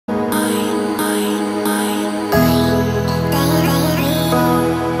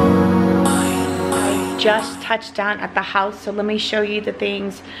just touched down at the house, so let me show you the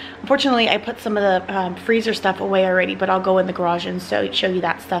things. Unfortunately, I put some of the freezer stuff away already, but I'll go in the garage and show you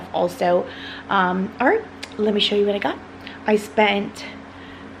that stuff also. All right, let me show you what I got. I spent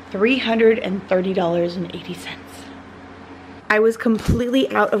 $330.80. I was completely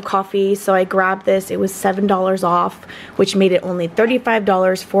out of coffee, so I grabbed this. It was $7 off, which made it only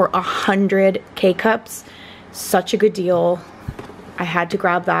 $35 for 100 K-cups. Such a good deal. I had to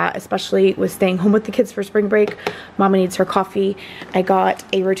grab that, especially with staying home with the kids for spring break. Mama needs her coffee. I got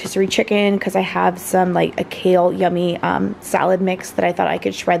a rotisserie chicken because I have some like a kale yummy salad mix that I thought I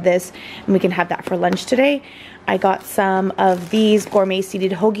could shred this and we can have that for lunch today. I got some of these gourmet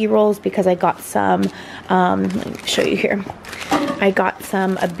seeded hoagie rolls because I got some, let me show you here. I got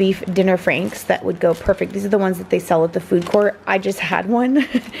some beef dinner franks that would go perfect. These are the ones that they sell at the food court. I just had one,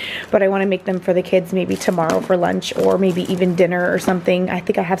 but I want to make them for the kids maybe tomorrow for lunch or maybe even dinner or something. I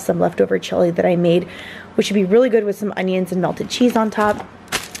think I have some leftover chili that I made, which would be really good with some onions and melted cheese on top.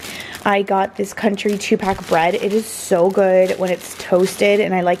 I got this country 2-pack bread. It is so good when it's toasted,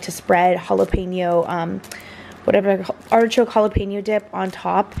 and I like to spread jalapeno, whatever, artichoke jalapeno dip on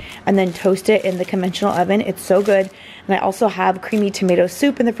top and then toast it in the conventional oven. It's so good. And I also have creamy tomato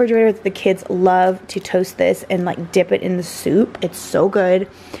soup in the refrigerator. The kids love to toast this and like dip it in the soup. It's so good.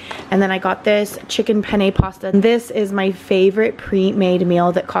 And then I got this chicken penne pasta. This is my favorite pre-made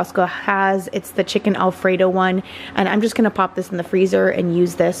meal that Costco has. It's the chicken Alfredo one. And I'm just gonna pop this in the freezer and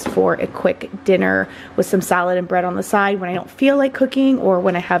use this for a quick dinner with some salad and bread on the side when I don't feel like cooking or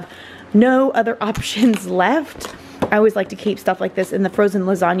when I have no other options left. I always like to keep stuff like this, and the frozen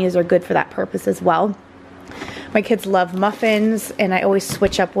lasagnas are good for that purpose as well. My kids love muffins, and I always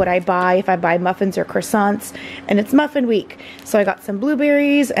switch up what I buy if I buy muffins or croissants, and it's muffin week. So I got some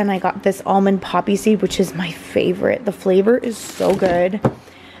blueberries, and I got this almond poppy seed, which is my favorite. The flavor is so good.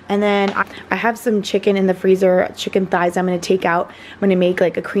 And then I have some chicken in the freezer, chicken thighs I'm going to take out. I'm going to make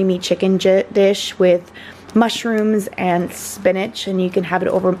like a creamy chicken dish with mushrooms and spinach, and you can have it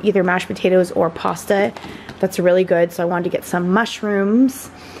over either mashed potatoes or pasta. That's really good. So I wanted to get some mushrooms.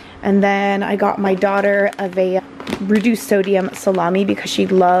 And then I got my daughter a reduced sodium salami because she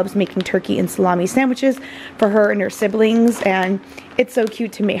loves making turkey and salami sandwiches for her and her siblings, and it's so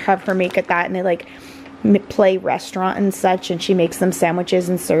cute to have her make it that, and they like play restaurant and such, and she makes them sandwiches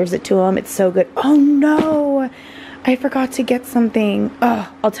and serves it to them. It's so good. Oh no, I forgot to get something.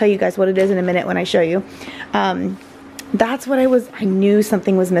 Oh, I'll tell you guys what it is in a minute when I show you. That's what I knew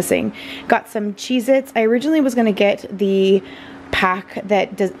something was missing. Got some Cheez-Its. I originally was going to get the pack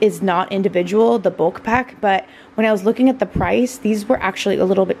that is not individual, the bulk pack, but when I was looking at the price, these were actually a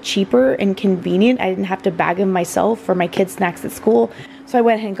little bit cheaper and convenient. I didn't have to bag them myself for my kids' snacks at school. So I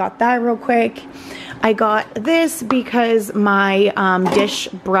went ahead and got that real quick. I got this because my dish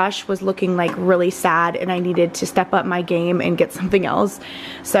brush was looking like really sad and I needed to step up my game and get something else.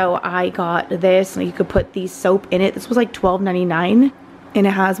 So I got this, and you could put the soap in it. This was like $12.99, and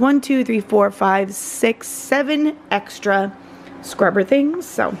it has 1, 2, 3, 4, 5, 6, 7 extra scrubber things.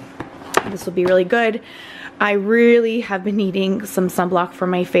 So this will be really good. I really have been needing some sunblock for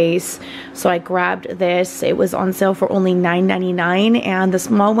my face, so I grabbed this. It was on sale for only $9.99, and the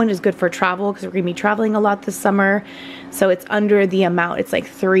small one is good for travel because we're going to be traveling a lot this summer. So it's under the amount. It's like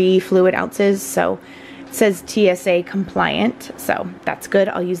 3 fluid ounces, so it says TSA compliant, so that's good.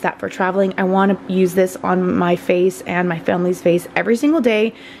 I'll use that for traveling. I want to use this on my face and my family's face every single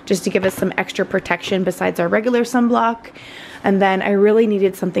day just to give us some extra protection besides our regular sunblock. And then I really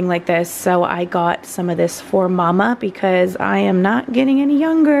needed something like this, so I got some of this for Mama because I am not getting any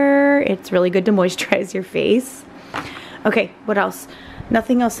younger. It's really good to moisturize your face. Okay, what else?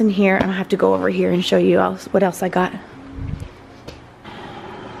 Nothing else in here. I'm gonna have to go over here and show you what else I got.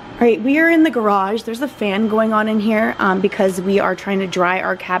 All right, we are in the garage. There's a fan going on in here because we are trying to dry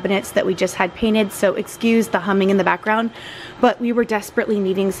our cabinets that we just had painted, so excuse the humming in the background. But we were desperately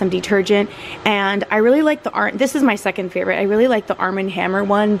needing some detergent, and I really like the this is my second favorite. I really like the Arm & Hammer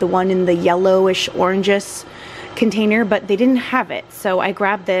one, the one in the yellowish orangish container, but they didn't have it, so I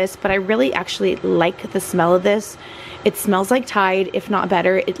grabbed this. But I really actually like the smell of this. It smells like Tide, if not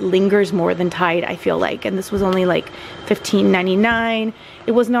better. It lingers more than Tide, I feel like. And this was only like $15.99.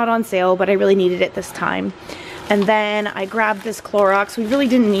 It was not on sale, but I really needed it this time. And then I grabbed this Clorox. We really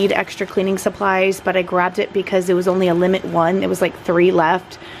didn't need extra cleaning supplies, but I grabbed it because it was only a limit 1. It was like 3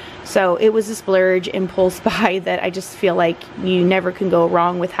 left. So it was a splurge impulse buy that I just feel like you never can go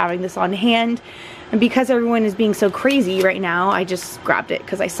wrong with having this on hand. And because everyone is being so crazy right now, I just grabbed it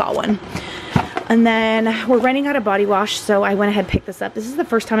because I saw one. And then we're running out of body wash, so I went ahead and picked this up. This is the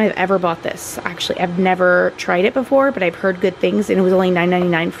first time I've ever bought this. Actually, I've never tried it before, but I've heard good things, and it was only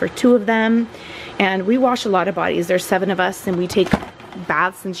 $9.99 for 2 of them. And we wash a lot of bodies. There's 7 of us, and we take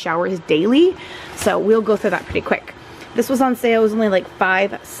baths and showers daily, so we'll go through that pretty quick. This was on sale. It was only like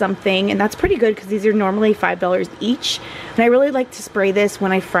 5 something, and that's pretty good because these are normally $5 each. And I really like to spray this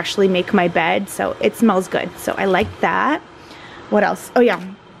when I freshly make my bed, so it smells good. So I like that. What else? Oh yeah,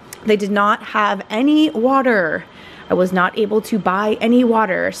 they did not have any water. I was not able to buy any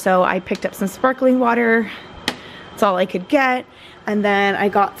water, so I picked up some sparkling water. That's all I could get. And then I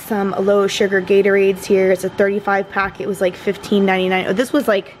got some low sugar Gatorades here. It's a 35 pack. It was like $15.99. Oh, this was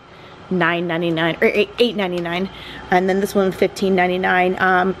like $9.99 or $8.99, and then this one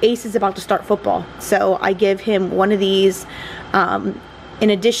 $15.99. Ace is about to start football, so I give him one of these in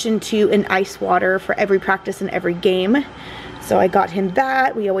addition to an ice water for every practice and every game. So I got him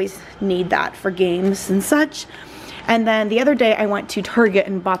that. We always need that for games and such. And then the other day I went to Target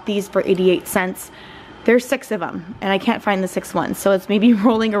and bought these for 88 cents. There's 6 of them, and I can't find the 6th one, so it's maybe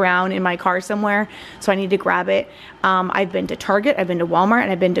rolling around in my car somewhere, so I need to grab it. I've been to Target, I've been to Walmart,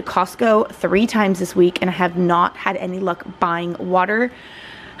 and I've been to Costco 3 times this week, and I have not had any luck buying water.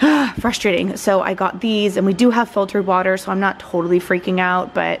 Frustrating. So I got these, and we do have filtered water, so I'm not totally freaking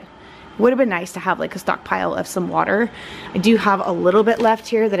out, but it would have been nice to have like a stockpile of some water. I do have a little bit left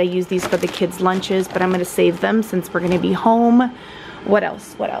here that I use these for the kids' lunches, but I'm going to save them since we're going to be home. What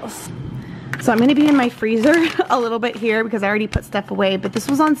else? What else? So I'm going to be in my freezer a little bit here because I already put stuff away, but this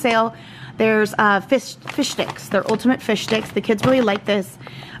was on sale. There's fish sticks. They're ultimate fish sticks. The kids really like this.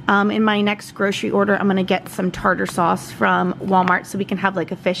 In my next grocery order, I'm going to get some tartar sauce from Walmart so we can have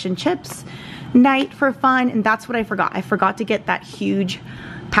like a fish and chips night for fun. And that's what I forgot. I forgot to get that huge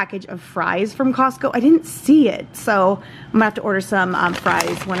package of fries from Costco. I didn't see it, so I'm going to have to order some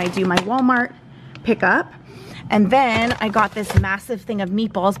fries when I do my Walmart pickup. And then I got this massive thing of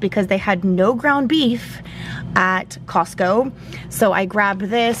meatballs because they had no ground beef at Costco. So I grabbed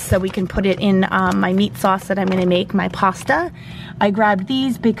this so we can put it in my meat sauce that I'm gonna make my pasta. I grabbed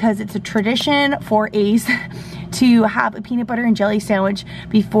these because it's a tradition for Ace to have a peanut butter and jelly sandwich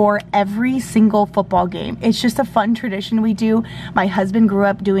before every single football game. It's just a fun tradition we do. My husband grew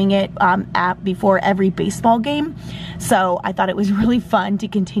up doing it before every baseball game. So I thought it was really fun to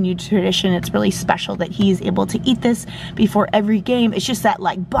continue tradition. It's really special that he's able to eat this before every game. It's just that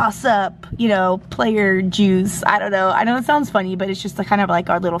like boss up, you know, player juice. I don't know. I know it sounds funny, but it's just a kind of like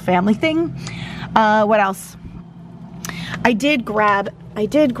our little family thing. What else? I did grab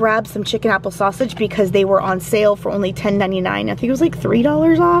some chicken apple sausage because they were on sale for only $10.99. I think it was like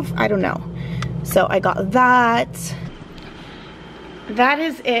 $3 off. I don't know. So I got that. That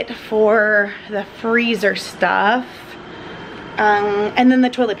is it for the freezer stuff. And then the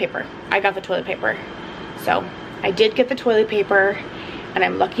toilet paper. I got the toilet paper. So I did get the toilet paper, and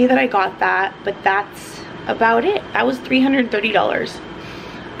I'm lucky that I got that, but that's about it. That was $330.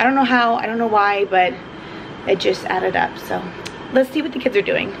 I don't know how, I don't know why, but it just added up. So let's see what the kids are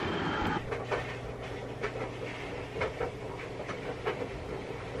doing.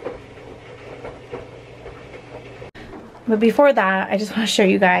 But before that, I just want to show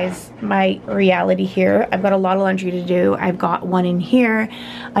you guys my reality here. I've got a lot of laundry to do. I've got one in here.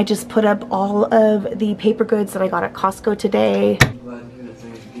 I just put up all of the paper goods that I got at Costco today.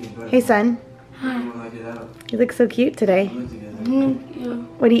 Hey son. Hi. You look so cute today. Yeah.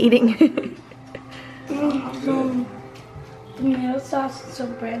 What are you eating? Some tomato sauce and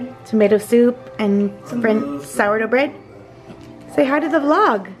some bread. Tomato soup and some sourdough bread. Say hi to the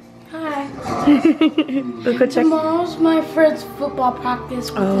vlog. Hi. Let's go check. Tomorrow's my friend's football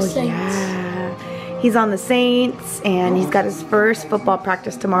practice with the Saints. Yeah. He's on the Saints and he's got his first football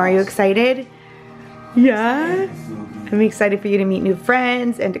practice tomorrow. Are you excited? Yeah? I'm excited for you to meet new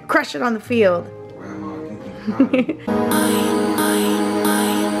friends and to crush it on the field.